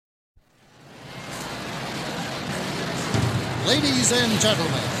Ladies and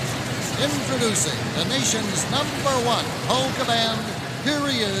gentlemen, introducing the nation's #1 polka band, here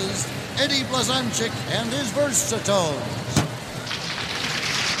he is, Eddie Blazonczyk and his Versatones.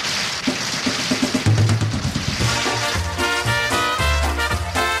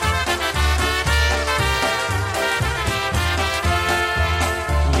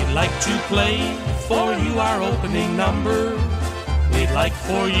 We'd like to play for you our opening number. We'd like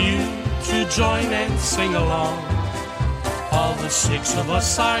for you to join and sing along. All the 6 of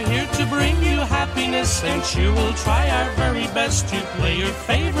us are here to bring you happiness and cheer. We'll try our very best to play your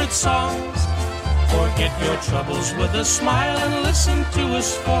favorite songs. Forget your troubles with a smile and listen to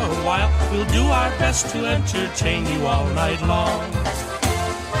us for a while. We'll do our best to entertain you all night long.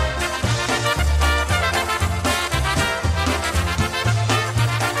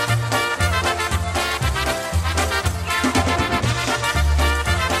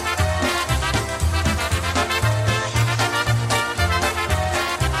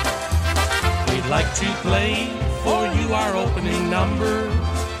 Like to play for you our opening number.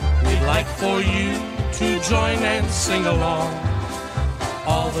 We'd like for you to join and sing along.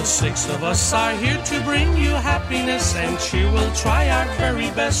 All the 6 of us are here to bring you happiness and cheer. We'll try our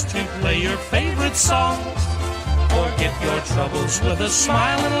very best to play your favorite songs. Forget your troubles with a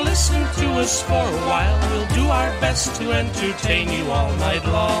smile and listen to us for a while. We'll do our best to entertain you all night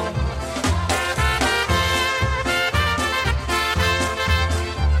long.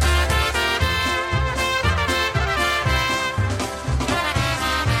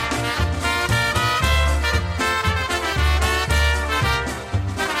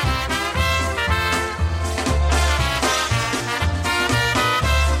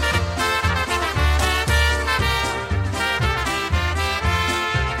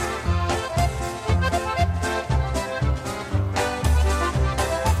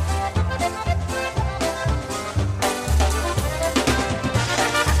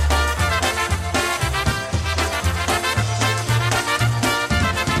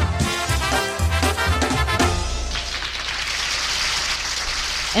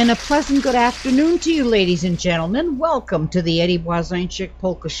 And a pleasant good afternoon to you, ladies and gentlemen. Welcome to the Eddie Blazonczyk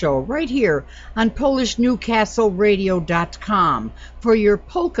Polka Show, right here on PolishNewcastleRadio.com for your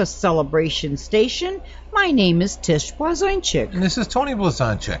polka celebration station. My name is Tish Blazonczyk. And this is Tony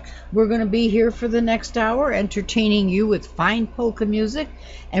Blazonczyk. We're going to be here for the next hour, entertaining you with fine polka music,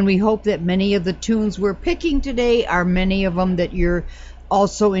 and we hope that many of the tunes we're picking today are many of them that you're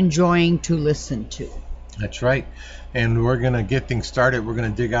also enjoying to listen to. That's right. And we're going to get things started. We're going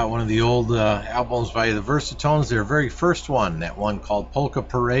to dig out one of the old albums by the Versatones, their very first one, that one called Polka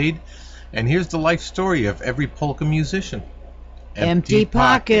Parade. And here's the life story of every polka musician. Empty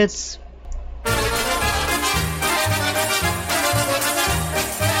pockets.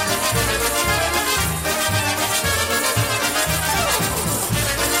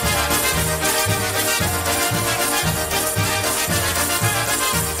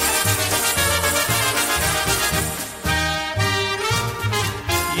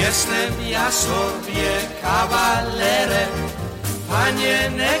 Jestem ja sobie kawalerem,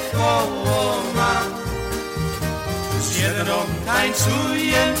 panienek koło mam. Z jedną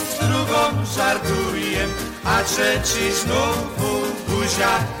tańcuję, z drugą żartuję, a trzeci znowu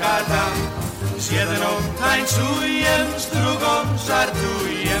buziaka dam. Z jedną tańcuję, z drugą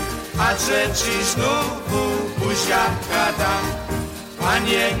żartuję, a trzeci znowu buziaka dam.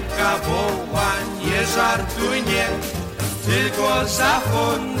 Panienka woła, nie żartuj, nie, tylko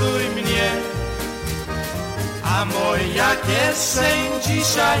zafunduj mnie. A moja kieszeń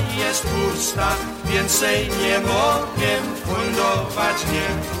dzisiaj jest pusta, więcej nie mogę fundować, nie.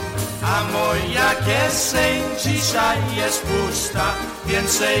 A moja kieszeń dzisiaj jest pusta,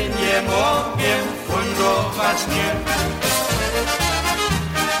 więcej nie mogę fundować, nie.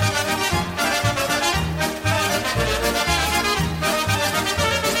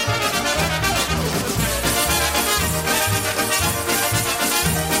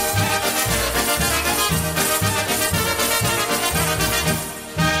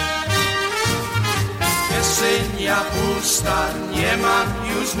 Ja pusta, nie mam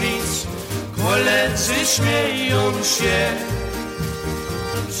już nic, koledzy śmieją się.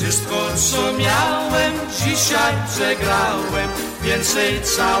 Wszystko co miałem dzisiaj przegrałem, więcej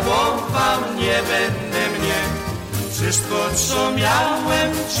całował nie będę mnie. Wszystko co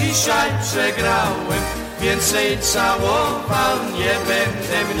miałem dzisiaj przegrałem, więcej całował nie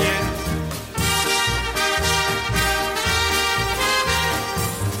będę mnie.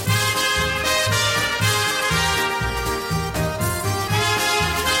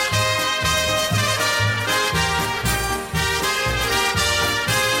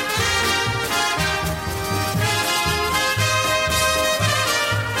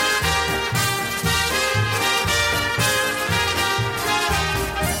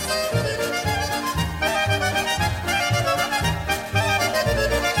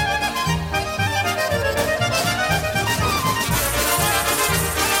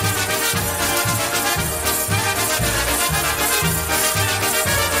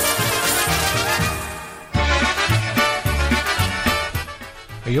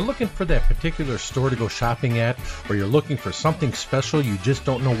 Are you looking for that particular store to go shopping at, or you're looking for something special you just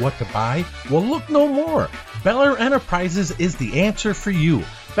don't know what to buy? Well, look no more. Bel Air Enterprises is the answer for you.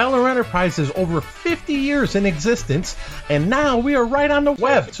 Bel Air Enterprises is over 50 years in existence, and now we are right on the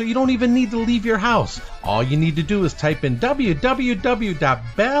web, so you don't even need to leave your house. All you need to do is type in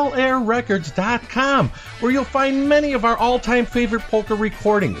www.belairrecords.com, where you'll find many of our all-time favorite polka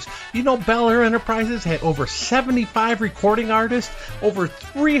recordings. You know, Bel Air Enterprises had over 75 recording artists. Over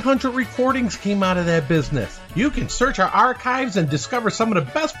 300 recordings came out of that business. You can search our archives and discover some of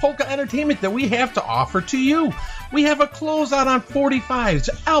the best polka entertainment that we have to offer to you. We have a closeout on 45s,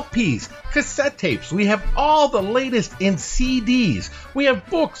 LPs, cassette tapes. We have all the latest in CDs. We have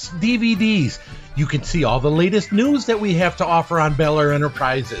books, DVDs. You can see all the latest news that we have to offer on Bel Air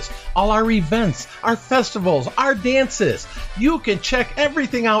Enterprises, all our events, our festivals, our dances. You can check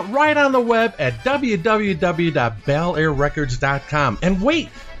everything out right on the web at www.belairrecords.com. And wait,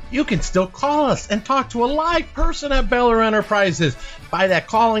 you can still call us and talk to a live person at Bel Air Enterprises by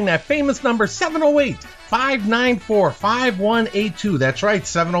calling that famous number 708-594-5182. That's right,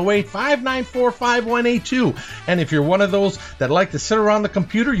 708-594-5182. And if you're one of those that like to sit around the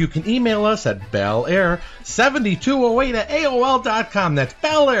computer, you can email us at belair7208@aol.com. That's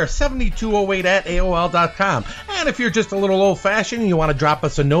belair7208@aol.com. And if you're just a little old-fashioned and you want to drop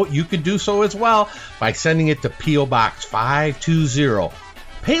us a note, you can do so as well by sending it to P.O. Box 520.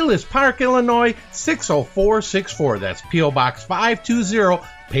 Payless Park, Illinois, 60464. That's P.O. Box 520,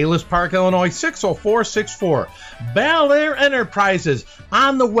 Payless Park, Illinois, 60464. Bel Air Enterprises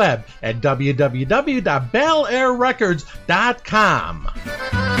on the web at www.belairrecords.com.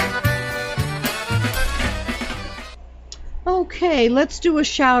 Okay, let's do a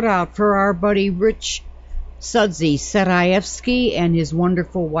shout out for our buddy Rich Sudsy Serayevsky and his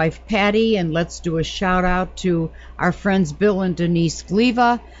wonderful wife Patty, and let's do a shout out to our friends Bill and Denise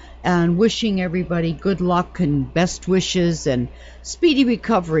Gliva, and wishing everybody good luck and best wishes and speedy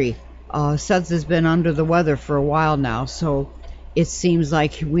recovery. Suds has been under the weather for a while now, so it seems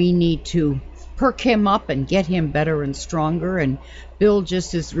like we need to perk him up and get him better and stronger, and Bill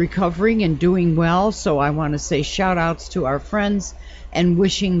just is recovering and doing well, so I want to say shout outs to our friends and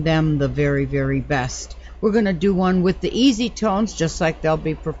wishing them the very, very best. We're going to do one with the Easy Tones, just like they'll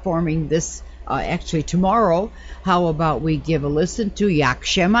be performing this actually tomorrow. How about we give a listen to Jak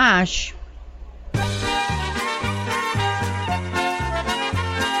się masz?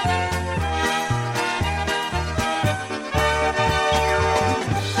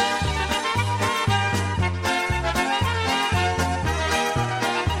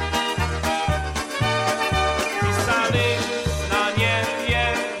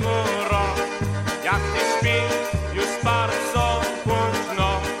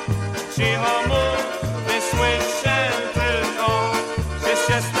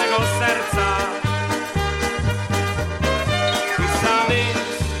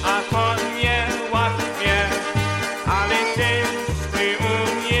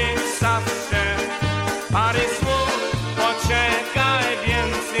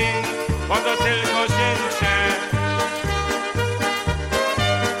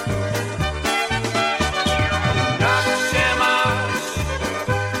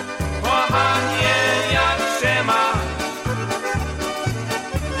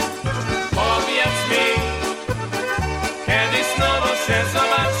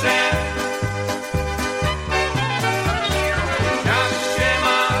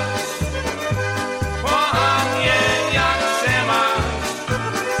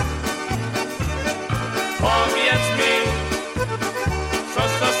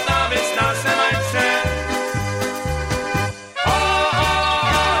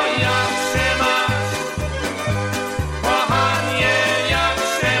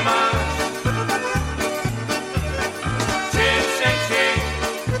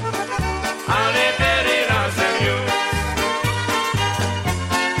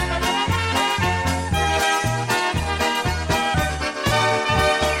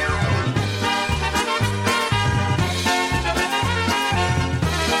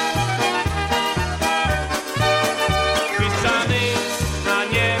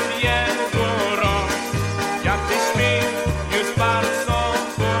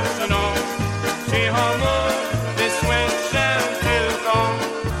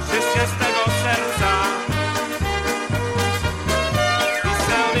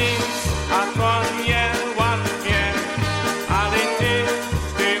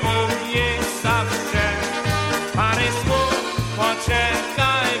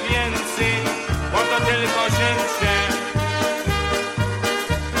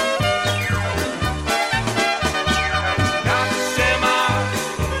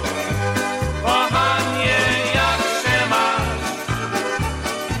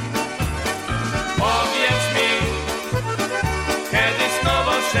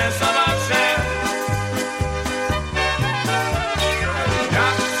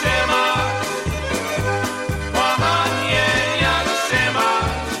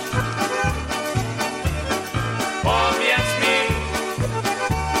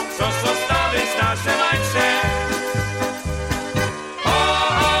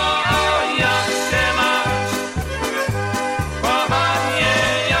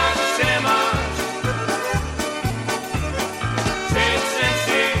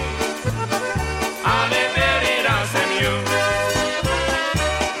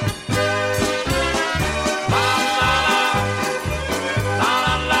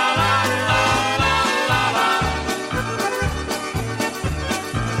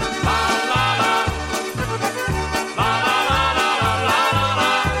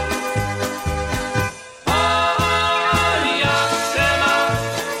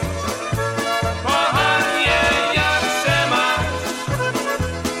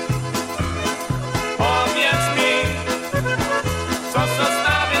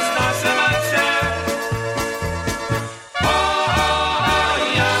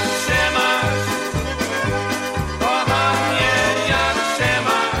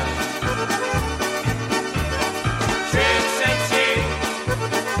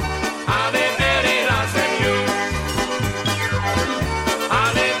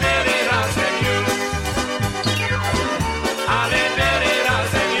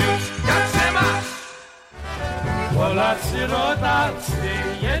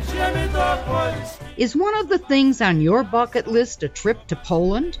 Is one of the things on your bucket list a trip to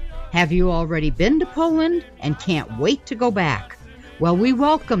Poland? Have you already been to Poland and can't wait to go back? Well, we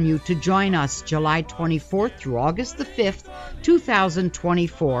welcome you to join us July 24th through August the 5th,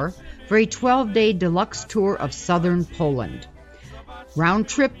 2024 for a 12-day deluxe tour of southern Poland.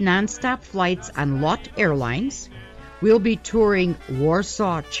 Round-trip nonstop flights on LOT Airlines. We'll be touring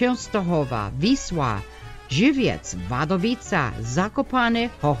Warsaw, Częstochowa, Wisła, Żywiec, Wadowica, Zakopane,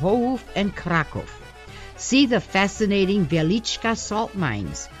 Chochołów, and Kraków. See the fascinating Wieliczka salt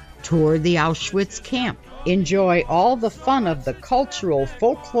mines. Tour the Auschwitz camp. Enjoy all the fun of the cultural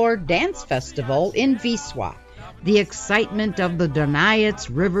folklore dance festival in Wisła, the excitement of the Donets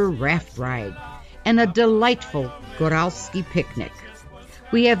River raft ride, and a delightful Góralski picnic.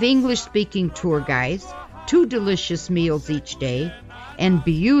 We have English-speaking tour guides, 2 delicious meals each day, and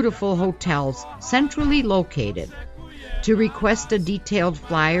beautiful hotels centrally located. To request a detailed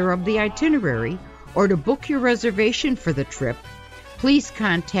flyer of the itinerary or to book your reservation for the trip, please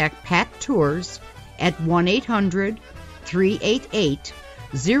contact Pat Tours at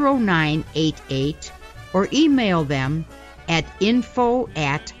 1-800-388-0988 or email them at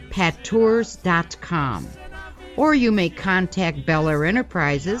info@pattours.com. Or you may contact Bel Air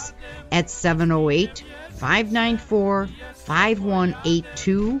Enterprises at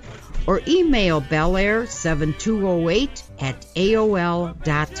 708-594-5182 or email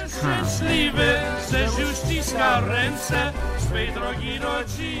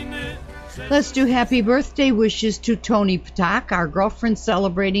belair7208@aol.com. Let's do happy birthday wishes to Tony Patak, our girlfriend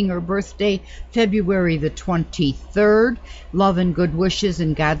celebrating her birthday February the 23rd. Love and good wishes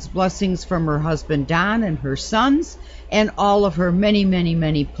and God's blessings from her husband Don and her sons and all of her many, many,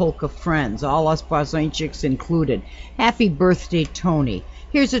 many polka friends, all us Blazonczyks included. Happy birthday, Tony.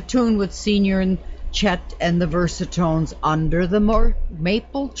 Here's a tune with Senior and Chet and the Versatones, Under the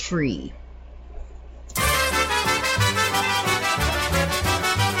Maple Tree.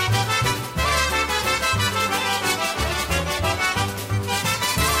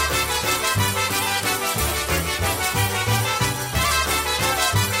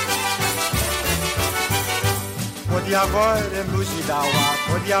 Pod jaworem buzi dała,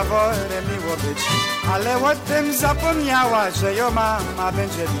 pod jaworem miło być, ale o tym zapomniała, że ją mama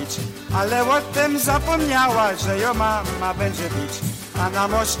będzie bić. Ale o tym zapomniała, że ją mama będzie bić. A na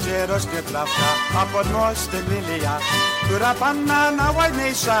moście rośnie trawka, a pod mostem lilia. Która panna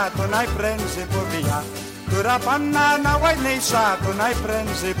najładniejsza, to najprędzej powija. Która panna najładniejsza, to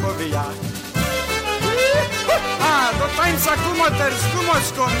najprędzej powija. A, do tańca kumoter z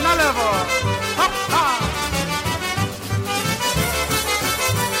kumoczką na lewo. Hop, ha!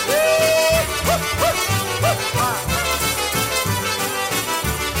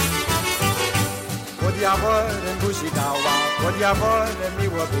 Pod jaworem buzi dała, pod jaworem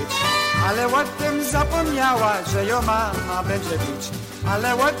miło być, ale o tym zapomniała, że ją mama będzie bić.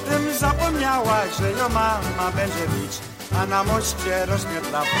 Ale o tym zapomniała, że ją mama będzie bić. A na moście rośnie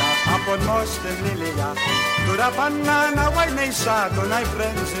trawka, a pod mostem lilia. Która panna najładniejsza, to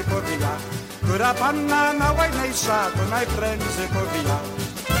najprędzej powija. Która panna najładniejsza, to najprędzej powija.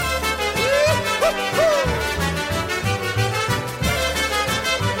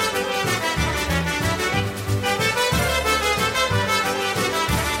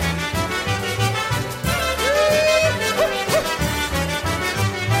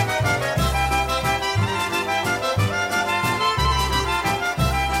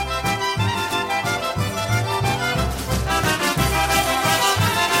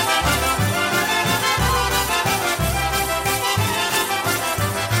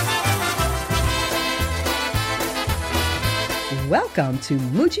 Welcome to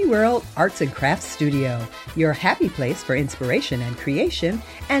Muji World Arts and Crafts Studio, your happy place for inspiration and creation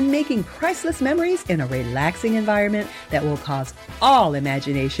and making priceless memories in a relaxing environment that will cause all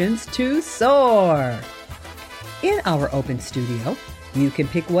imaginations to soar. In our open studio, you can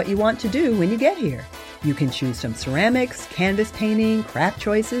pick what you want to do when you get here. You can choose from ceramics, canvas painting, craft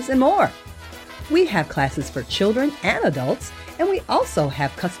choices, and more. We have classes for children and adults, and we also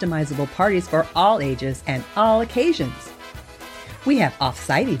have customizable parties for all ages and all occasions. We have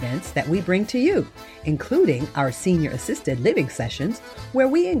off-site events that we bring to you, including our senior assisted living sessions, where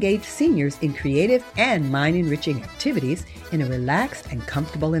we engage seniors in creative and mind-enriching activities in a relaxed and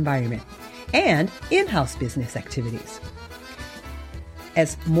comfortable environment, and in-house business activities.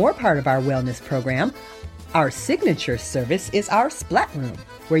 As more part of our wellness program, our signature service is our splat room,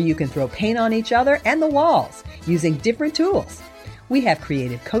 where you can throw paint on each other and the walls using different tools. We have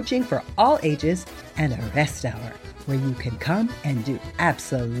creative coaching for all ages and a rest hour, where you can come and do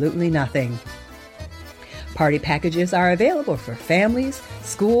absolutely nothing. Party packages are available for families,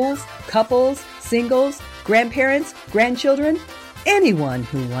 schools, couples, singles, grandparents, grandchildren, anyone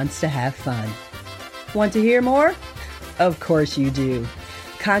who wants to have fun. Want to hear more? Of course you do.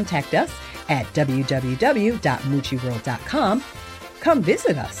 Contact us at www.moochieworld.com. Come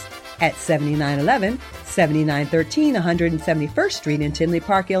visit us at 7911 7913 171st Street in Tinley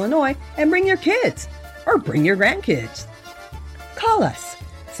Park, Illinois, and bring your kids or bring your grandkids. Call us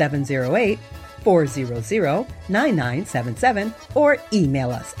 708-400-9977 or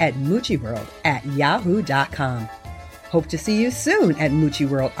email us at moochieworld@yahoo.com. Hope to see you soon at Moochie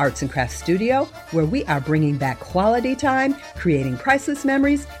World Arts and Crafts Studio, where we are bringing back quality time, creating priceless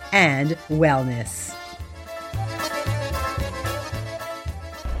memories, and wellness.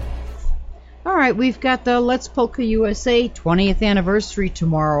 All right, we've got the Let's Polka USA 20th anniversary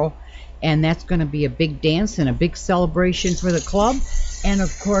tomorrow, and that's going to be a big dance and a big celebration for the club. And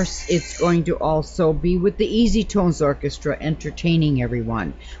of course, it's going to also be with the Easy Tones Orchestra entertaining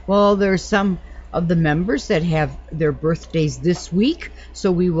everyone. Well, there's some of the members that have their birthdays this week,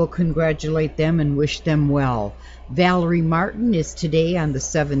 so we will congratulate them and wish them well. Valerie Martin is today on the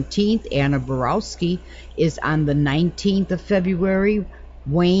 17th. Anna Borowski is on the 19th of February.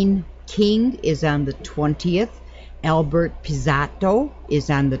 Wayne King is on the 20th. Albert Pizzato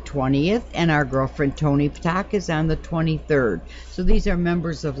is on the 20th, and our girlfriend Tony Ptak is on the 23rd. So these are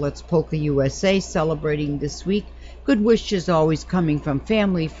members of Let's Polka USA celebrating this week. Good wishes always coming from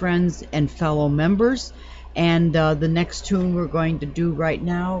family, friends, and fellow members. And the next tune we're going to do right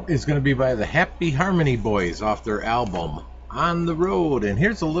now is going to be by the Happy Harmony Boys off their album On the Road. And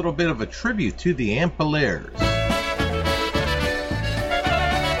here's a little bit of a tribute to the Ampalaires.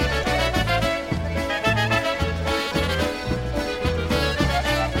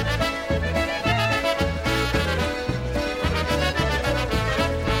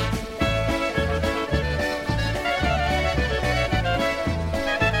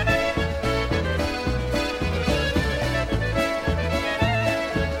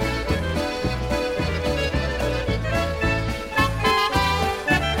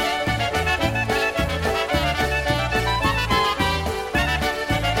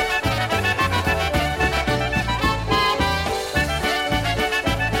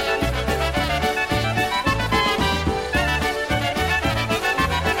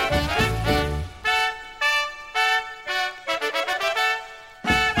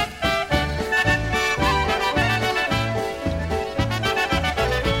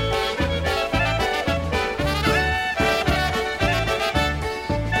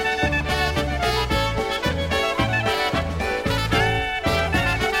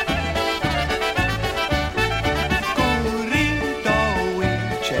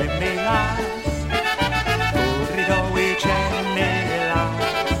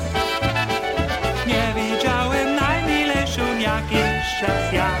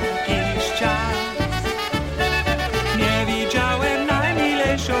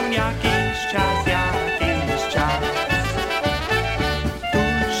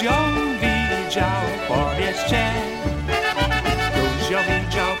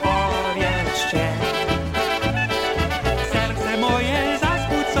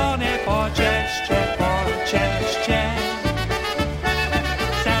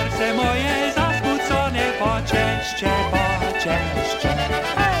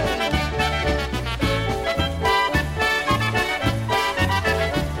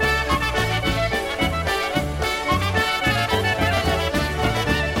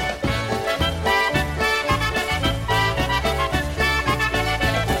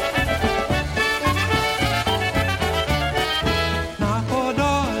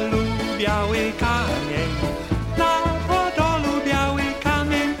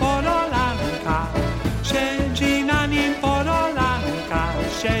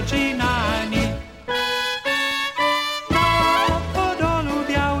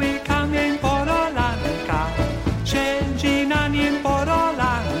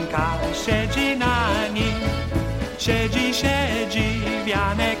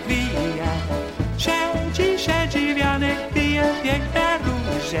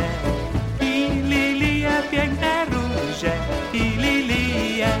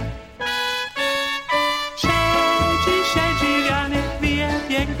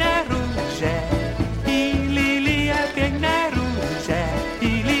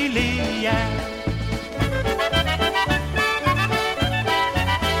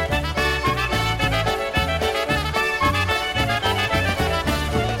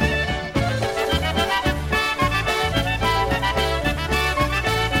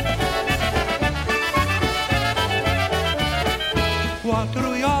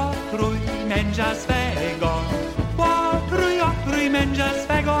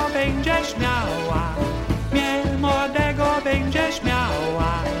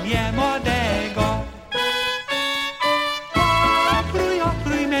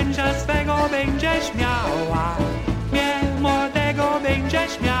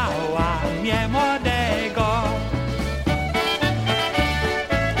 nieśmiała mnie młodego.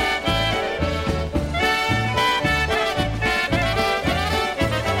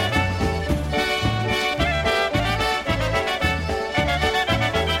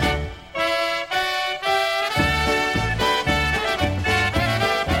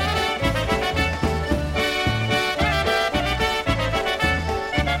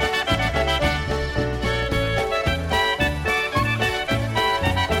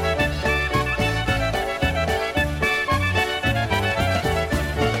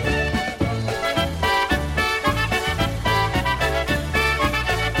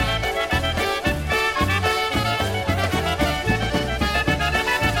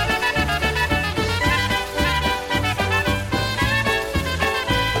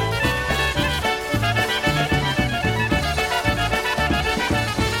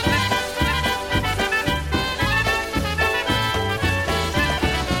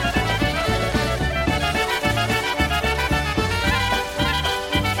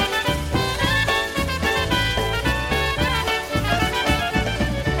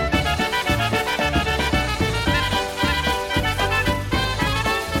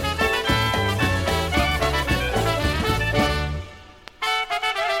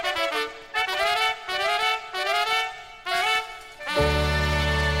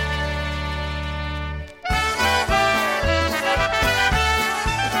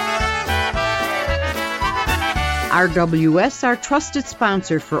 RWS, our trusted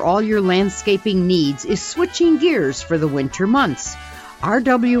sponsor for all your landscaping needs, is switching gears for the winter months.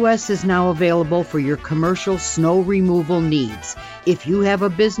 RWS is now available for your commercial snow removal needs. If you have a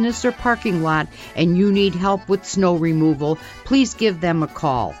business or parking lot and you need help with snow removal, please give them a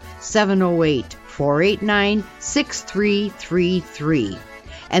call, 708-489-6333.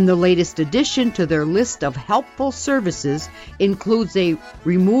 And the latest addition to their list of helpful services includes a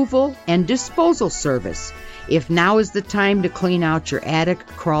removal and disposal service. If now is the time to clean out your attic,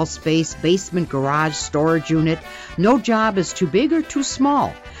 crawl space, basement, garage, storage unit, no job is too big or too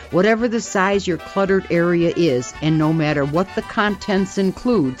small. Whatever the size your cluttered area is, and no matter what the contents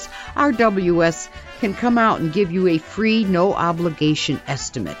includes, RWS can come out and give you a free, no-obligation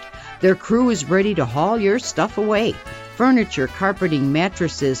estimate. Their crew is ready to haul your stuff away. Furniture, carpeting,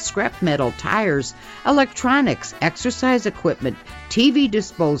 mattresses, scrap metal, tires, electronics, exercise equipment, TV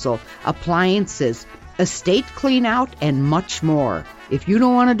disposal, appliances, estate clean out, and much more. If you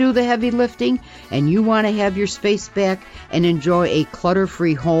don't want to do the heavy lifting and you want to have your space back and enjoy a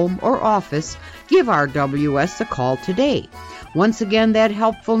clutter-free home or office, give RWS a call today. Once again, that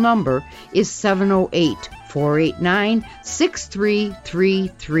helpful number is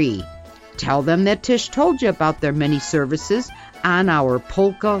 708-489-6333. Tell them that Tish told you about their many services on our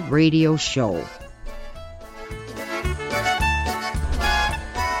Polka radio show.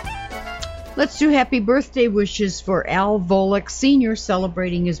 Let's do happy birthday wishes for Al Volek Sr.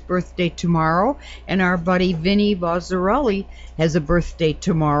 celebrating his birthday tomorrow. And our buddy Vinny Bozzarelli has a birthday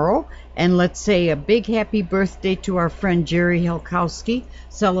tomorrow. And let's say a big happy birthday to our friend Jerry Helkowski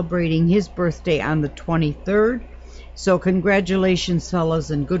celebrating his birthday on the 23rd. So congratulations,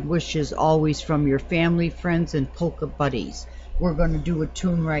 fellas, and good wishes always from your family, friends, and polka buddies. We're going to do a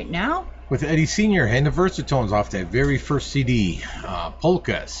tune right now. With Eddie Sr. and the Versatones off that very first CD,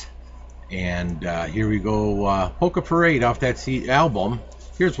 Polkas. And here we go, Polka Parade off that album.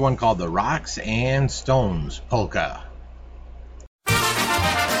 Here's one called The Rocks and Stones Polka.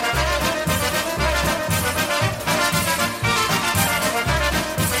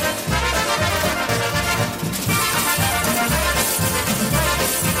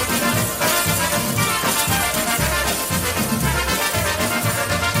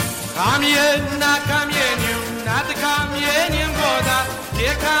 Kamień na kamieniu, nad kamieniem woda,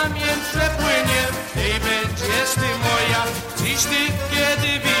 gdzie kamień przepłynie, tej będziesz ty moja. Dziś ty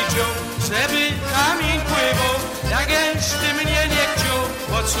kiedy widział, żeby kamień pływał, jakieś ty mnie nie chciał,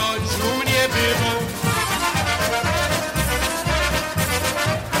 bo coś u mnie było.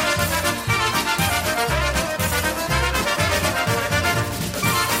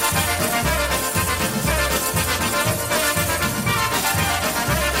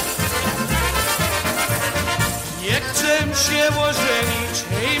 Się ożenić,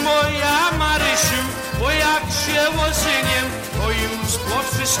 hej moja Marysiu, bo jak się ożenię, to już po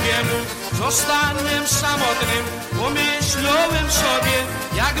wszystkiemu zostanę samotnym. Pomyślałem sobie,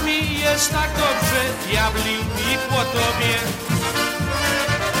 jak mi jest tak dobrze, diabli mi po tobie.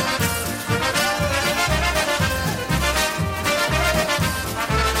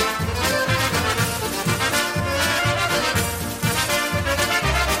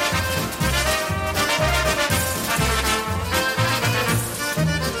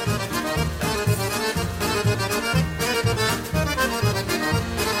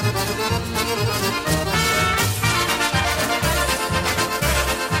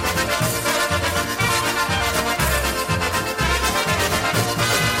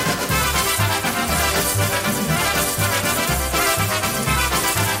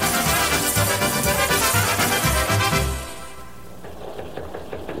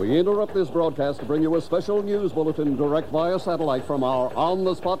 We interrupt this broadcast to bring you a special news bulletin direct via satellite from our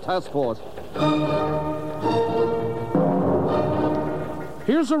on-the-spot task force.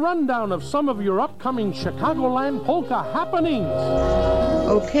 Here's a rundown of some of your upcoming Chicagoland polka happenings.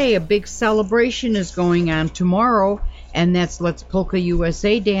 Okay, a big celebration is going on tomorrow, and that's Let's Polka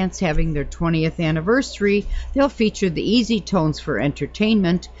USA Dance having their 20th anniversary. They'll feature the Easy Tones for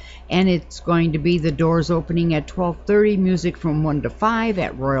entertainment, and it's going to be the doors opening at 12:30, music from 1 to 5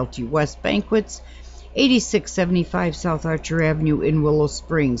 at Royalty West Banquets, 8675 South Archer Avenue in Willow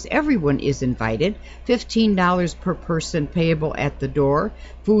Springs. Everyone is invited. $15 per person payable at the door.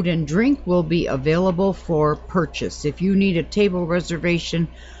 Food and drink will be available for purchase. If you need a table reservation,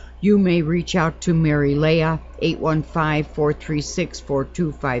 you may reach out to Mary Leah,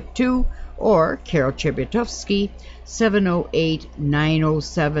 815-436-4252, or Carol Chebutovsky,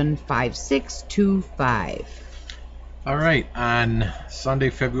 708-907-5625. All right, on Sunday,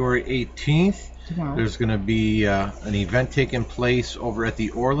 February 18th, there's going to be an event taking place over at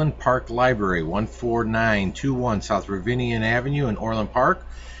the Orland Park Library, 14921 South Ravinian Avenue in Orland Park.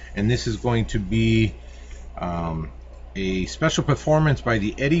 And this is going to be a special performance by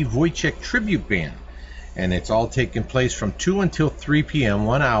the Eddie Wojciech Tribute Band. And it's all taking place from 2 until 3 p.m.,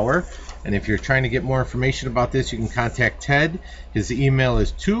 1 hour. And if you're trying to get more information about this, you can contact Ted. His email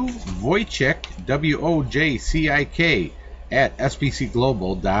is Wojcik, WOJCIK, at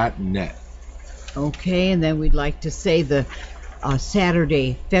sbcglobal.net. Okay, and then we'd like to say the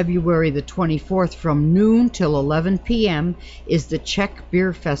Saturday, February the 24th from noon till 11 p.m. is the Czech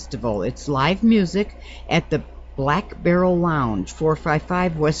Beer Festival. It's live music at the Black Barrel Lounge,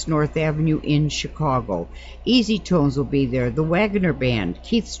 455 West North Avenue in Chicago. Easy Tones will be there, the Wagner Band,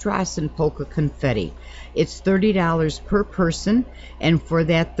 Keith Strass, and Polka Confetti. It's $30 per person, and for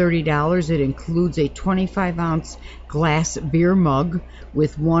that $30 it includes a 25-ounce glass beer mug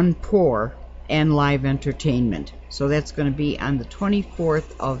with one pour and live entertainment. So that's going to be on the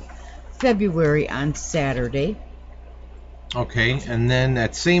 24th of February on Saturday. Okay, and then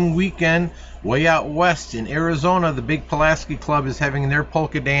that same weekend, way out west in Arizona, the Big Pulaski Club is having their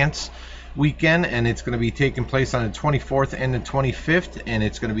polka dance weekend, and it's going to be taking place on the 24th and the 25th, and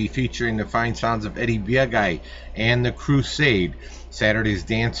it's going to be featuring the fine sounds of Eddie Biegai and the Crusade. Saturday's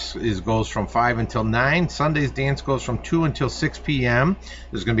dance goes from 5 until 9. Sunday's dance goes from 2 until 6 p.m.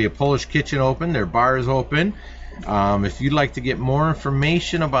 There's going to be a Polish kitchen open. Their bar is open. If you'd like to get more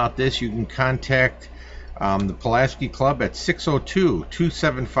information about this, you can contact the Pulaski Club at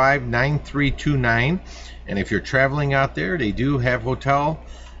 602-275-9329. And if you're traveling out there, they do have hotel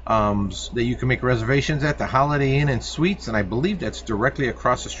that you can make reservations at, the Holiday Inn and Suites, and I believe that's directly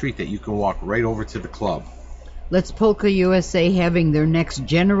across the street that you can walk right over to the club. Let's Polka USA having their next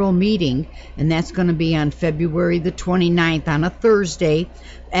general meeting, and that's going to be on February the 29th on a Thursday,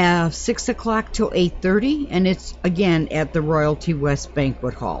 6 o'clock till 8:30, and it's again at the Royalty West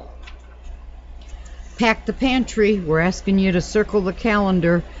Banquet Hall. Pack the Pantry, we're asking you to circle the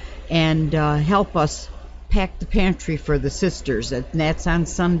calendar and help us pack the pantry for the sisters, and that's on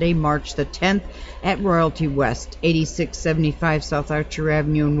Sunday, March the 10th at Royalty West, 8675 South Archer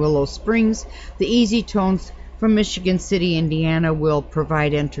Avenue in Willow Springs. The Easy Tones from Michigan City, Indiana will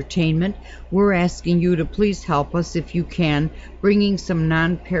provide entertainment. We're asking you to please help us, if you can, bringing some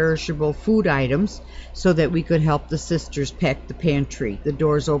non-perishable food items so that we could help the sisters pack the pantry. The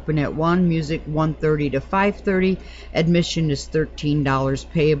doors open at 1, music 1:30 to 5:30. Admission is $13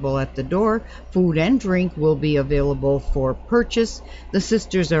 payable at the door. Food and drink will be available for purchase. The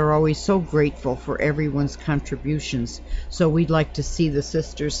sisters are always so grateful for everyone's contributions, so we'd like to see the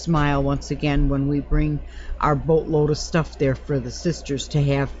sisters smile once again when we bring our boatload of stuff there for the sisters to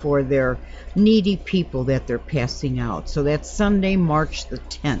have for their needy people that they're passing out. So that's Sunday, March the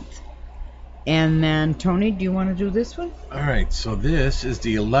 10th. And then, Tony, do you want to do this one? All right, so this is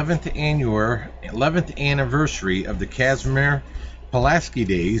the 11th anniversary of the Casimir Pulaski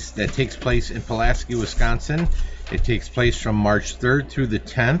Days that takes place in Pulaski, Wisconsin. It takes place from March 3rd through the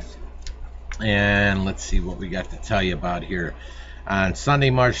 10th. And let's see what we got to tell you about here. On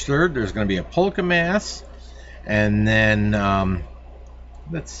Sunday, March 3rd, there's going to be a polka mass. And then,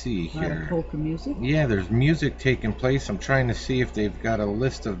 let's see here. Polka music? Yeah, there's music taking place. I'm trying to see if they've got a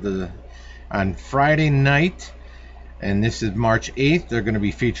list of on Friday night, and this is March 8th, they're going to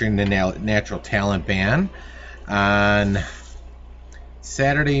be featuring the Natural Talent Band. On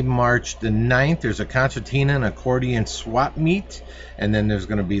Saturday, March the 9th, there's a concertina and accordion swap meet, and then there's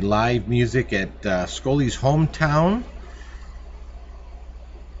going to be live music at Scully's Hometown.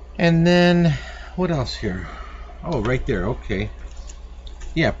 And then, what else here? Oh, right there, okay.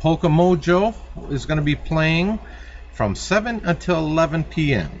 Yeah, Polka Mojo is going to be playing from 7 until 11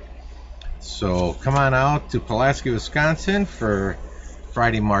 p.m. So come on out to Pulaski, Wisconsin for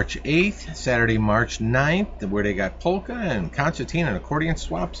Friday, March 8th, Saturday, March 9th, where they got polka and concertina and accordion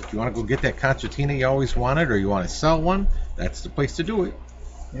swaps. If you want to go get that concertina you always wanted, or you want to sell one, that's the place to do it.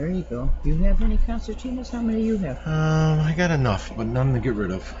 There you go. Do you have any concertinas? How many do you have? I got enough, but none to get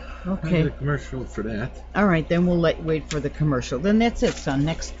rid of. Okay. I get a commercial for that. All right, then we'll wait for the commercial. Then that's it, son.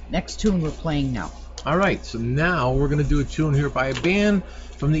 Next tune we're playing now. All right, so now we're going to do a tune here by a band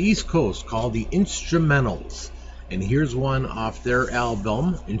from the East Coast called the Instrumentals. And here's one off their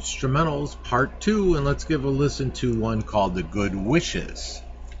album, Instrumentals Part 2, and let's give a listen to one called The Good Wishes.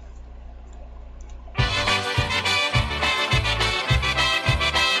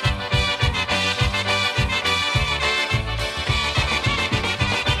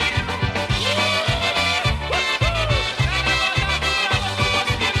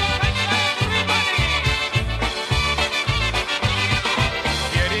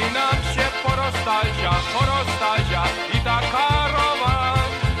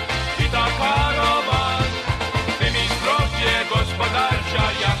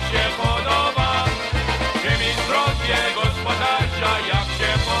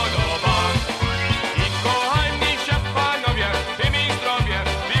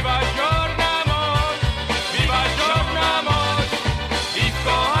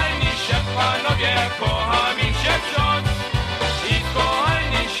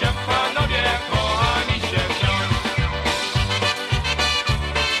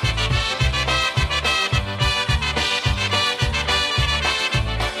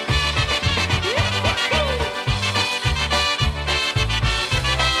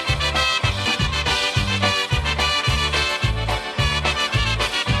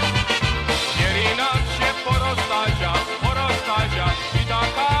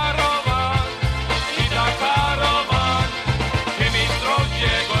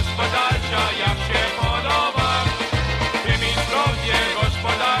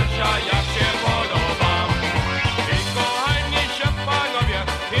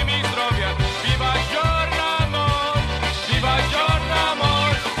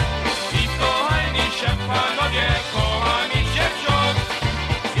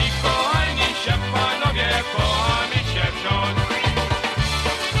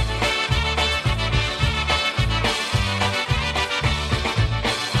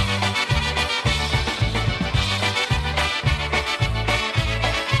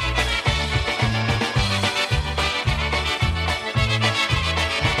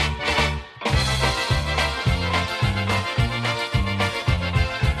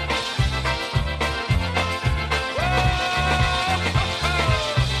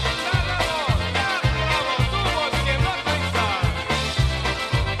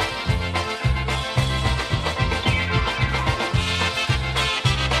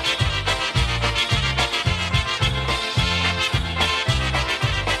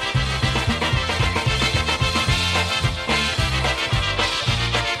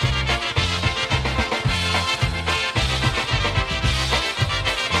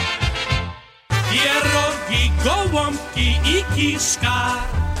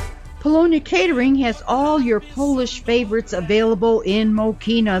 Polonia Catering has all your Polish favorites available in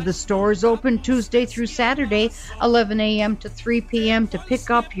Mokina. The store is open Tuesday through Saturday, 11 a.m. to 3 p.m. to pick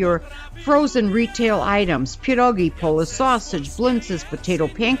up your frozen retail items, pierogi, Polish sausage, blintzes, potato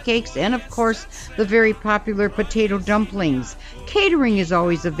pancakes, and of course, the very popular potato dumplings. Catering is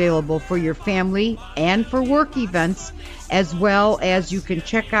always available for your family and for work events, as well as you can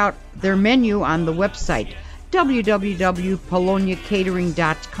check out their menu on the website,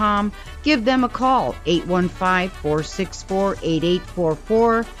 www.poloniacatering.com. Give them a call,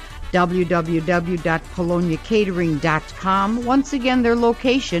 815-464-8844, www.poloniacatering.com. Once again, their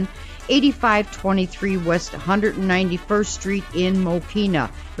location, 8523 West 191st Street in Mokina.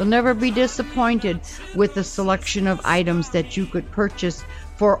 You'll never be disappointed with the selection of items that you could purchase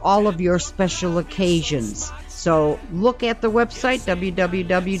for all of your special occasions. So look at the website,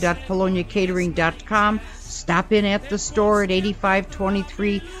 www.poloniacatering.com. Stop in at the store at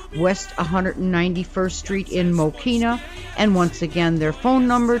 8523 West 191st Street in Mokina. And once again, their phone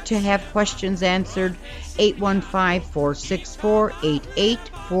number to have questions answered,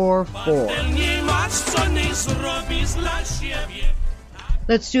 815-464-8844.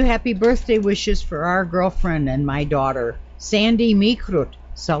 Let's do happy birthday wishes for our girlfriend and my daughter, Sandy Mikrut,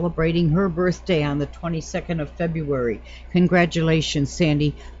 celebrating her birthday on the 22nd of February. Congratulations,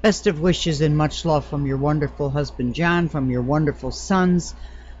 Sandy. Best of wishes and much love from your wonderful husband, John, from your wonderful sons,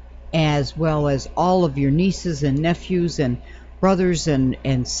 as well as all of your nieces and nephews. And brothers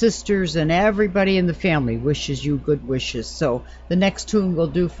and sisters and everybody in the family wishes you good wishes. So the next tune we'll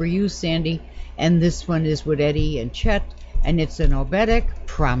do for you, Sandy, and this one is with Eddie and Chet, and it's an Obetic,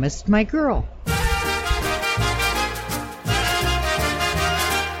 Promised My Girl.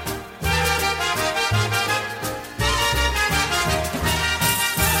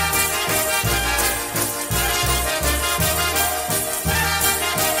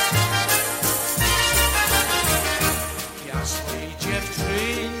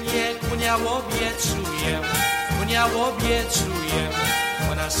 Obiecuję,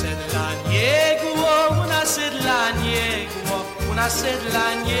 ona sedla niegło, ona sedla niegło, ona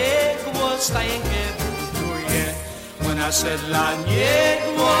sedla niegło, stajenkę buduje. Ona sedla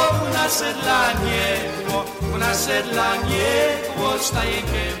niegło, ona sedla niegło, ona sedla niegło,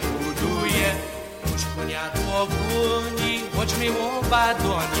 stajenkę buduje. Choć konia długuni, choć mi oba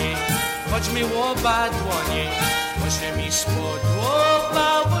dłonie, choć mi oba dłonie, bo się mi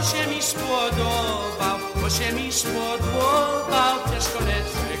spodobał, bo się mi spodobał. Bo się mi spodobał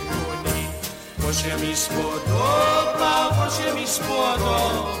pieszczoneczek kuni. Bo się mi spodobał, bo się mi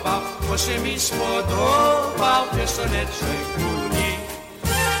spodobał, bo się mi spodobał pieszczoneczek kuni.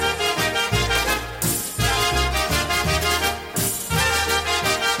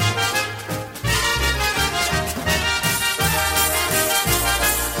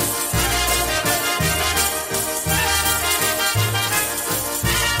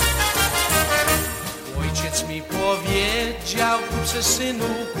 Kup se synu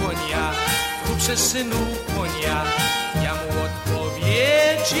konia, kup se synu konia. Ja mu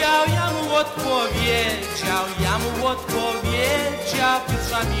odpowiedział, ja mu odpowiedział, ja mu odpowiedział,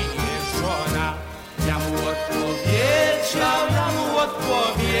 pierwsza mi jest żona. Ja mu odpowiedział, ja mu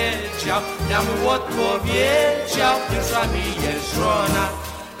odpowiedział, ja mu odpowiedział, pierwsza mi jest żona.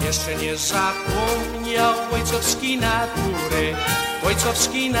 Jeszcze nie zapomniał ojcowskiej natury,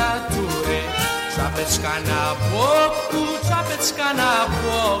 ojcowskiej natury. Czapeczka na boku, czapeczka na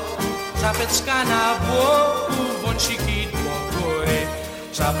boku, czapeczka na boku, wąsiki do góry.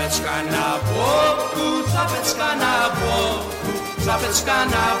 Czapeczka na boku, czapeczka na boku, czapeczka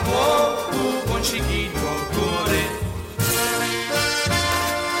na boku, wąsiki do góry.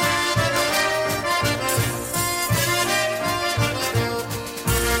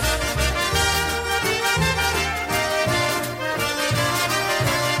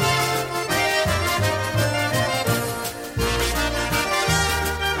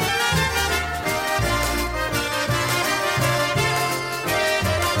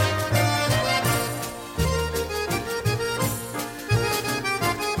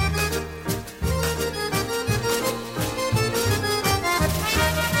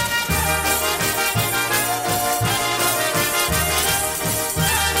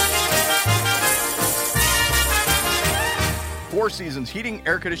 Four Seasons Heating,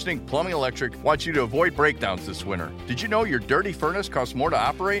 Air Conditioning, Plumbing, Electric wants you to avoid breakdowns this winter. Did you know your dirty furnace costs more to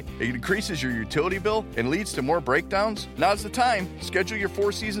operate? It increases your utility bill and leads to more breakdowns? Now's the time. Schedule your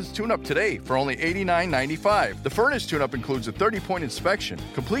Four Seasons tune-up today for only $89.95. The furnace tune-up includes a 30-point inspection,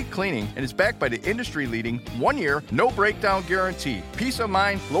 complete cleaning, and is backed by the industry-leading 1-year, no breakdown guarantee. Peace of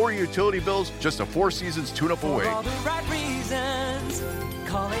mind, lower utility bills, just a Four Seasons tune-up away. For all the right reasons,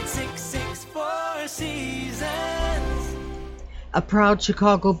 call 866-4 Seasons. A proud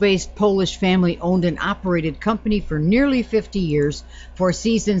Chicago-based Polish family owned and operated company for nearly 50 years, Four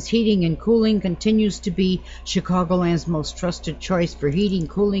Seasons Heating and Cooling continues to be Chicagoland's most trusted choice for heating,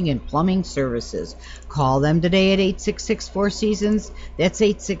 cooling, and plumbing services. Call them today at 866-4Seasons. That's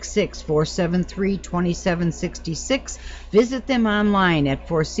 866-473-2766. Visit them online at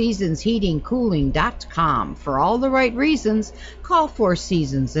fourseasonsheatingcooling.com. For all the right reasons, call Four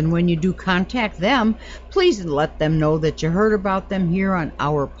Seasons, and when you do contact them, please let them know that you heard about them here on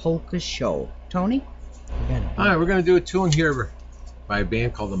our Polka show. Tony? All right, we're going to do a tune here by a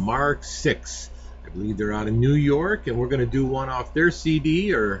band called the Mark 6. I believe they're out of New York, and we're going to do one off their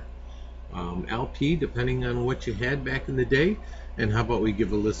CD or LP, depending on what you had back in the day. And how about we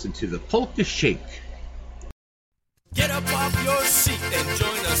give a listen to the Polka Shake? Get up off your seat and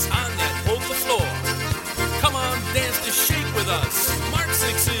join us on that polka floor. Come on, dance to shake with us. Mark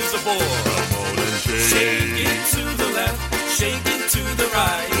 6 is aboard. Come on and shake. Shake it to the left, shake it to the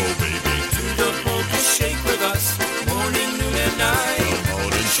right. Oh, baby, do the polka shake with us. Morning, noon, and night. Come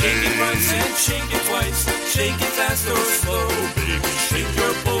on and shake it once and shake it twice. Shake it fast or slow. Oh, baby, shake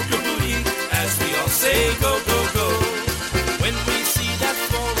your polka booty as we all say go, go, go. When we see that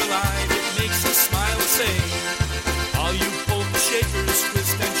floor alive, it makes us smile and say, all you polka shakers,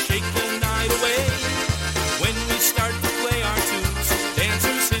 twist and shake the night away. When we start to play our tunes,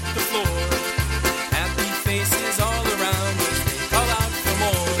 dancers hit the floor. Happy faces all around as we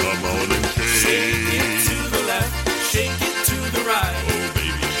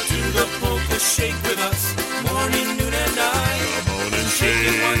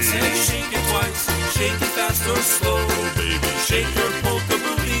or slow. Oh, baby, shake your polka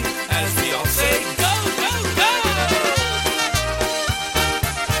booty as we all say go, go, go.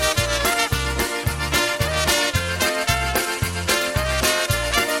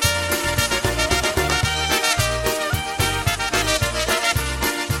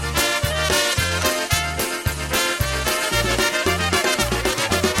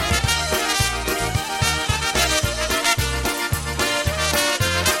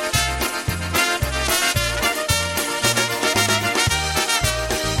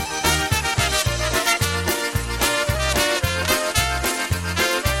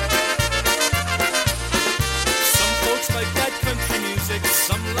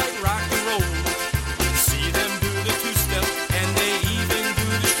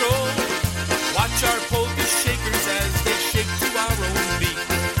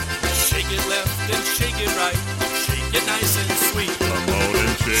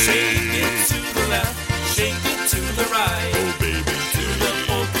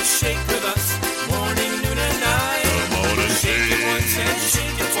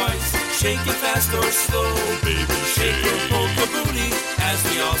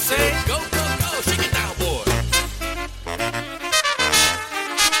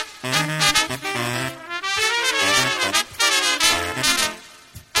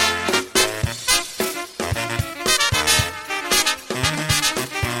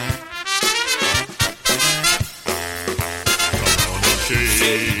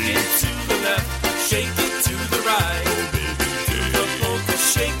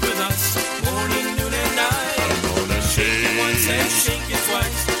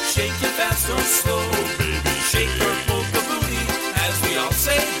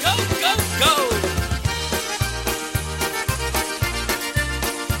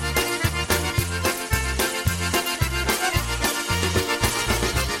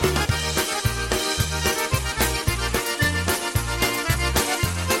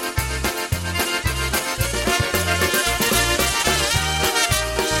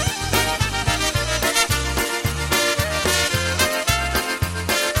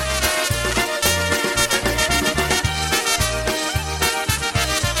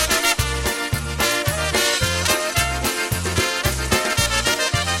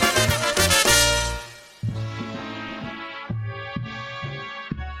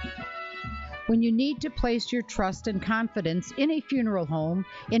 When you need to place your trust and confidence in a funeral home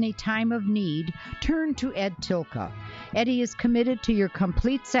in a time of need, turn to Ed Tilka. Eddie is committed to your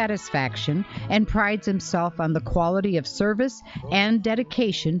complete satisfaction and prides himself on the quality of service and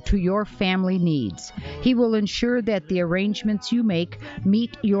dedication to your family needs. He will ensure that the arrangements you make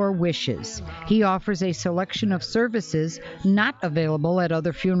meet your wishes. He offers a selection of services not available at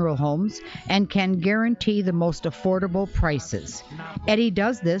other funeral homes and can guarantee the most affordable prices. Eddie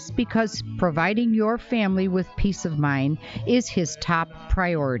does this because providing your family with peace of mind is his top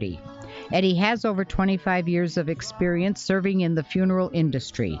priority. Eddie has over 25 years of experience serving in the funeral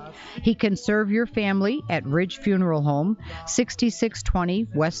industry. He can serve your family at Ridge Funeral Home, 6620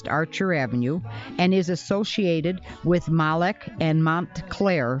 West Archer Avenue, and is associated with Malek and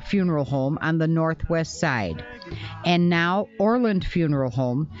Montclair Funeral Home on the northwest side. And now Orland Funeral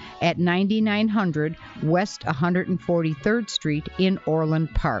Home at 9900 West 143rd Street in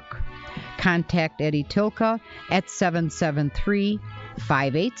Orland Park. Contact Eddie Tilka at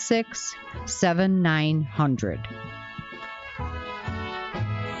 773-586-7900.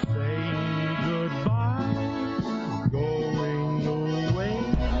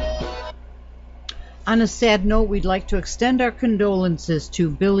 On a sad note, we'd like to extend our condolences to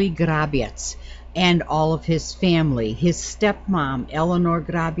Billy Grabietz and all of his family. His stepmom, Eleanor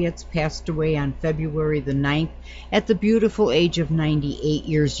Grabietz, passed away on February the 9th at the beautiful age of 98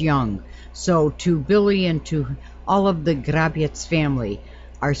 years young. So to Billy and to all of the Grabietz family,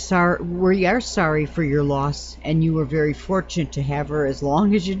 we are sorry for your loss, and you were very fortunate to have her as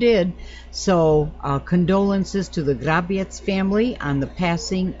long as you did. So condolences to the Grabietz family on the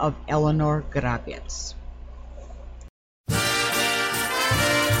passing of Eleanor Grabietz.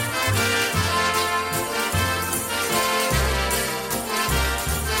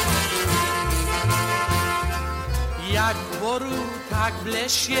 Jak boru, tak w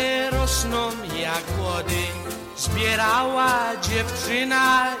lesie rosną jagody. Zbierała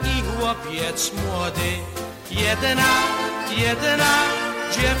dziewczyna i chłopiec młody. Jedna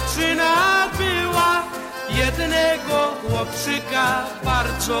dziewczyna była, jednego chłopczyka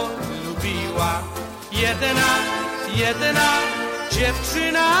bardzo lubiła. Jedna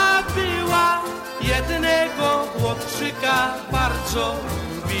dziewczyna była, jednego chłopczyka bardzo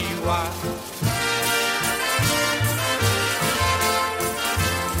lubiła.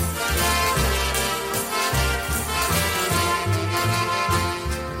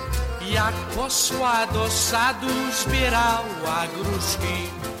 posła do sadu, zbierała gruszki.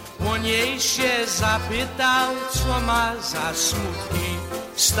 On jej się zapytał, co ma za smutki.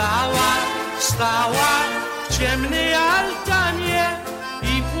 Stała w ciemnej altanie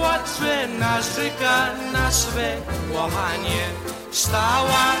i płacze, narzeka na swe kochanie.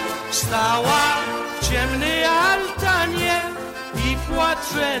 Stała w ciemnej altanie i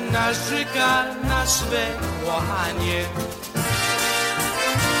płacze, narzeka na swe kochanie.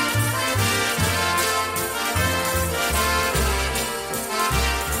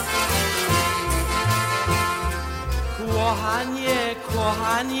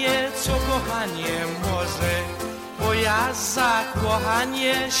 Kochanie, co kochanie może, bo ja za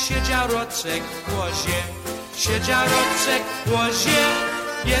kochanie siedział rocek w głozie,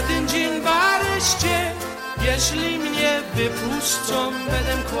 jeden dzień w areszcie. Jeśli mnie wypuszczą,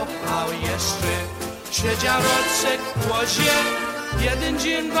 będę kochał jeszcze. Siedział rocek w głozie, jeden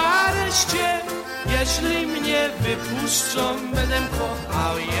dzień w areszcie. Jeśli mnie wypuszczą, będę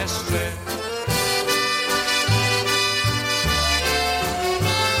kochał jeszcze.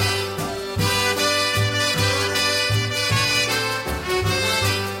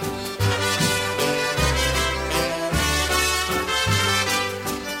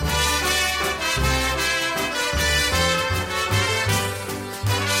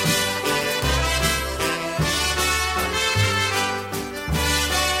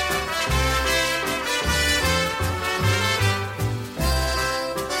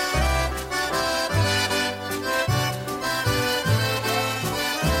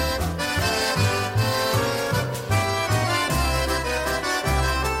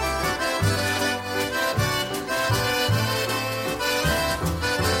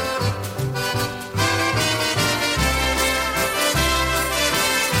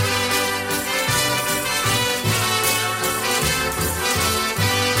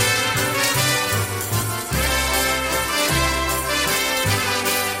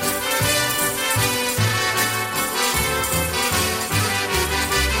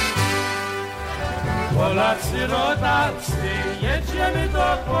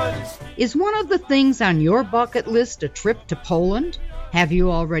 Is one of the things on your bucket list a trip to Poland? Have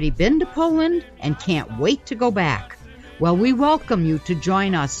you already been to Poland and can't wait to go back? Well, we welcome you to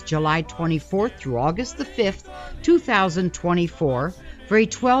join us July 24th through August the 5th, 2024 for a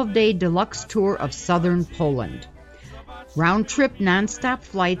 12-day deluxe tour of southern Poland. Round-trip nonstop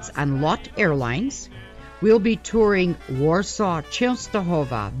flights on LOT Airlines. We'll be touring Warsaw,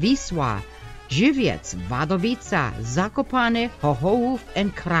 Częstochowa, Wisła, Żywiec, Wadowica, Zakopane, Chochołów,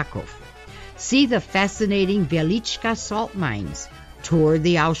 and Kraków. See the fascinating Wieliczka salt mines. Tour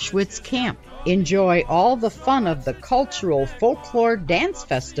the Auschwitz camp. Enjoy all the fun of the cultural folklore dance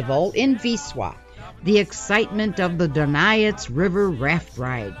festival in Wisła, the excitement of the Donets River raft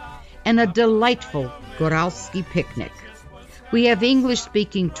ride, and a delightful Góralski picnic. We have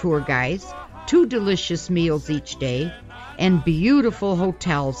English-speaking tour guides, 2 delicious meals each day, and beautiful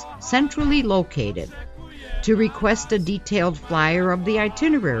hotels centrally located. To request a detailed flyer of the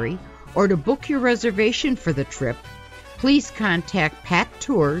itinerary or to book your reservation for the trip, please contact Pat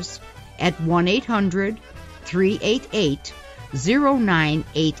Tours at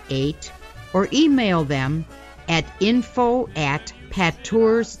 1-800-388-0988 or email them at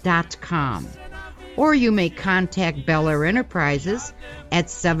info@pattours.com. Or you may contact Bel Air Enterprises at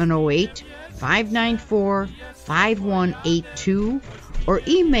 708-594-5182 or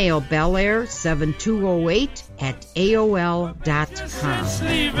email belair7208@aol.com.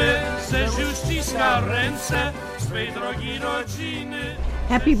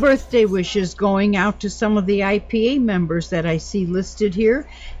 Happy birthday wishes going out to some of the IPA members that I see listed here.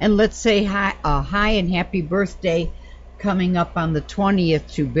 And let's say hi and happy birthday coming up on the 20th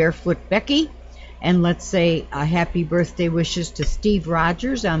to Barefoot Becky. And let's say happy birthday wishes to Steve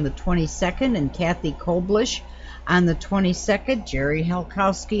Rogers on the 22nd and Kathy Koblish on the 22nd, Jerry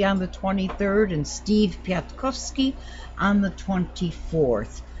Helkowski on the 23rd, and Steve Piatkowski on the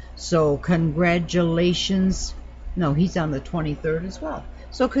 24th. So congratulations. No, he's on the 23rd as well.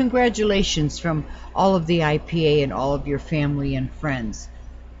 So congratulations from all of the IPA and all of your family and friends.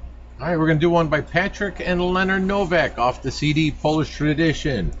 All right, we're going to do one by Patrick and Leonard Novak off the CD Polish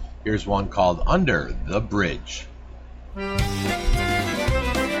Tradition. Here's one called Under the Bridge.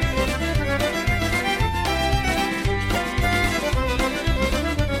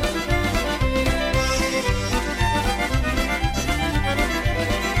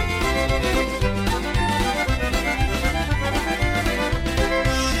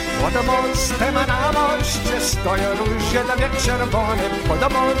 Pod mostem na na moście stoją róże dwie czerwone,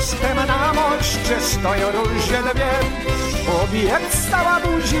 pod mostem na moście stoją róże dwie. Obiecała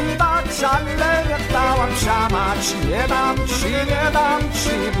buzi dać, ale nie dałam siamać. Nie dam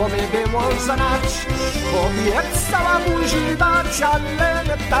ci, bo mi było znać. Obiecała buzi dać, ale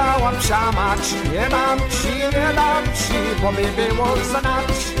nie dałam siamać. Nie dam ci, bo mi było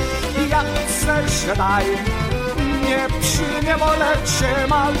znać. Jak chcesz daj, nie przyjmie, wolę cię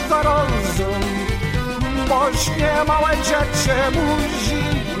mal to rozum. Boś nie małe dziecię buzi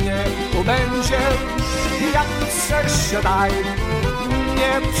nie ubędzie. Jak chcesz daj,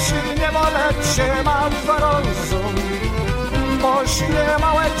 nie przyjmie, wolę cię mal to rozum. Boś nie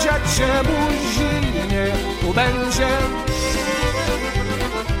małe dziecię buzi nie ubędzie.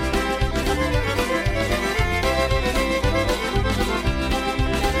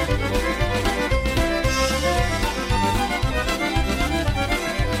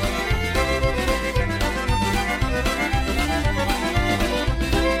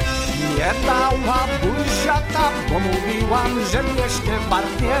 Nie dała buziaka, bo mówiłam, że mnie śpiewać.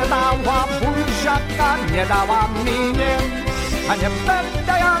 Nie dała buziaka, nie dała mi nie. A nie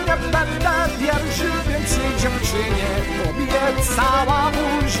będę wierzył więcej dziewczynie. Obiecała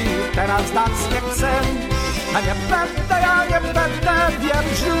buzi, teraz dać nie chcę. A nie będę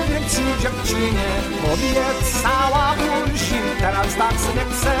wierzył więcej dziewczynie. Obiecała buzi, teraz dać nie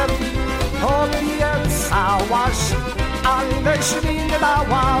chcę. Obiecałaś, aleś mi nie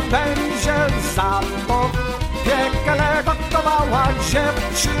dała, będzie za to piekle gotowała.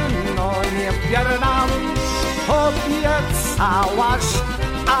 Dziewczyno niewierna, obiecałaś,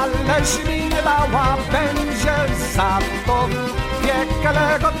 aleś mi nie dała, będzie za to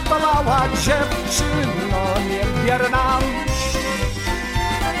piekle gotowała. Dziewczyno niewierna.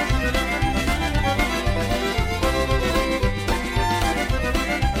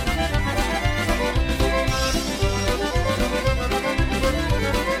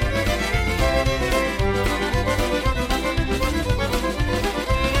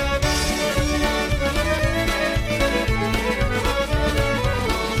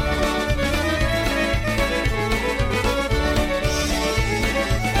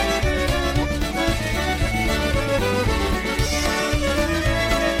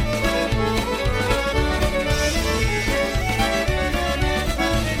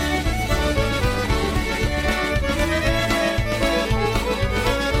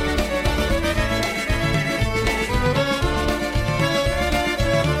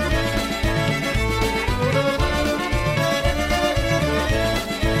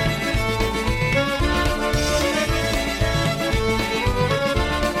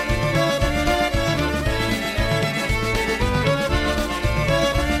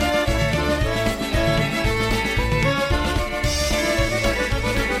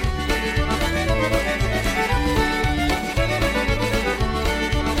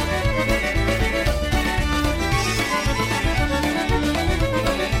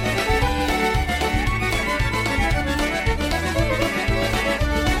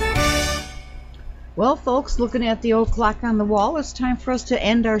 Well, folks, looking at the old clock on the wall, it's time for us to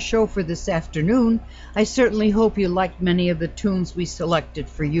end our show for this afternoon. I certainly hope you liked many of the tunes we selected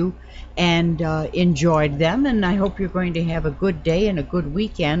for you and enjoyed them, and I hope you're going to have a good day and a good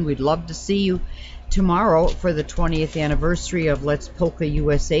weekend. We'd love to see you tomorrow for the 20th anniversary of Let's Polka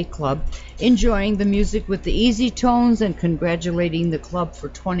USA Club, enjoying the music with the easy tones and congratulating the club for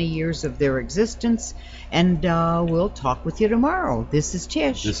 20 years of their existence. And we'll talk with you tomorrow. This is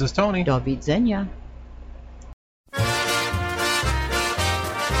Tish. This is Tony. Do widzenia.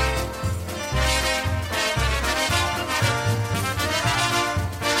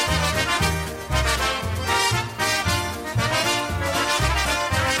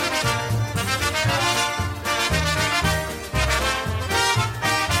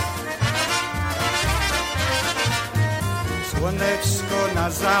 Słoneczko na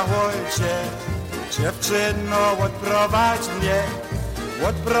zachodzie, dziewczyno, odprowadź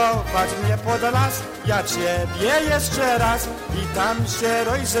mnie pod las. Ja ciebie jeszcze raz i tam się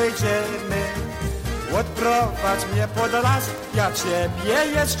rozejdziemy. Odprowadź mnie pod las, ja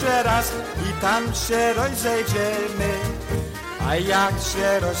ciebie jeszcze raz i tam się rozejdziemy. A jak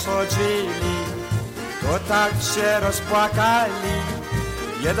się rozchodzili, to tak się rozpłakali.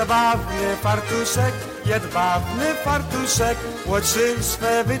 Jedwabny fartuszek, oczy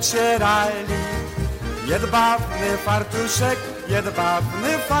swe wycierali. Jedwabny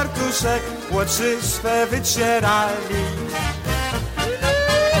fartuszek, oczy swe wycierali.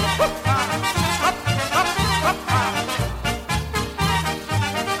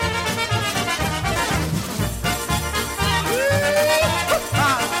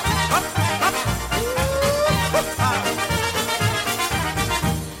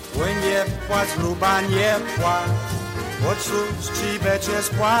 płacz, luba, nie płacz, bo cóż ci będzie z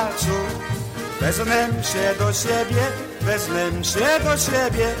płaczu. Wezmę się do siebie, wezmę się do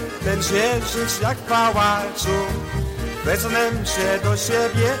siebie, będzie żyć jak w pałacu. Wezmę się do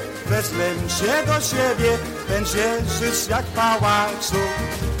siebie, wezmę się do siebie, będzie żyć jak w pałacu.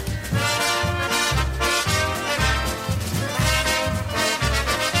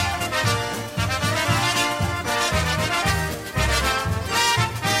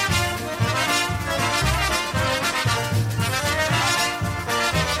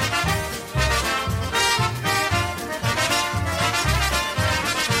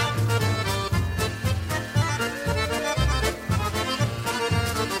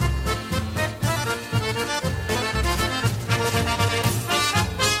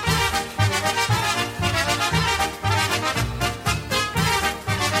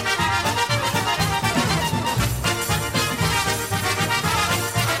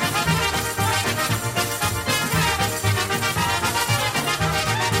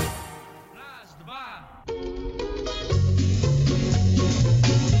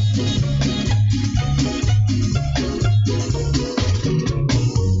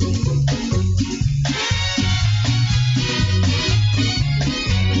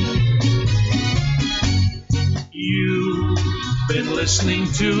 Listening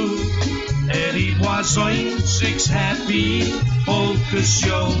to Eddie Blazonczyk's Happy Polka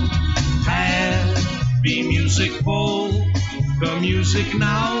Show. Happy music, polka music,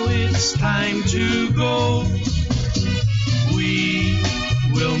 now it's time to go. We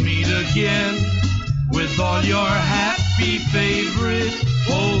will meet again with all your happy favorite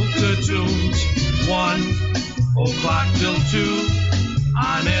polka tunes. 1 o'clock till 2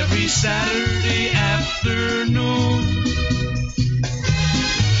 on every Saturday afternoon.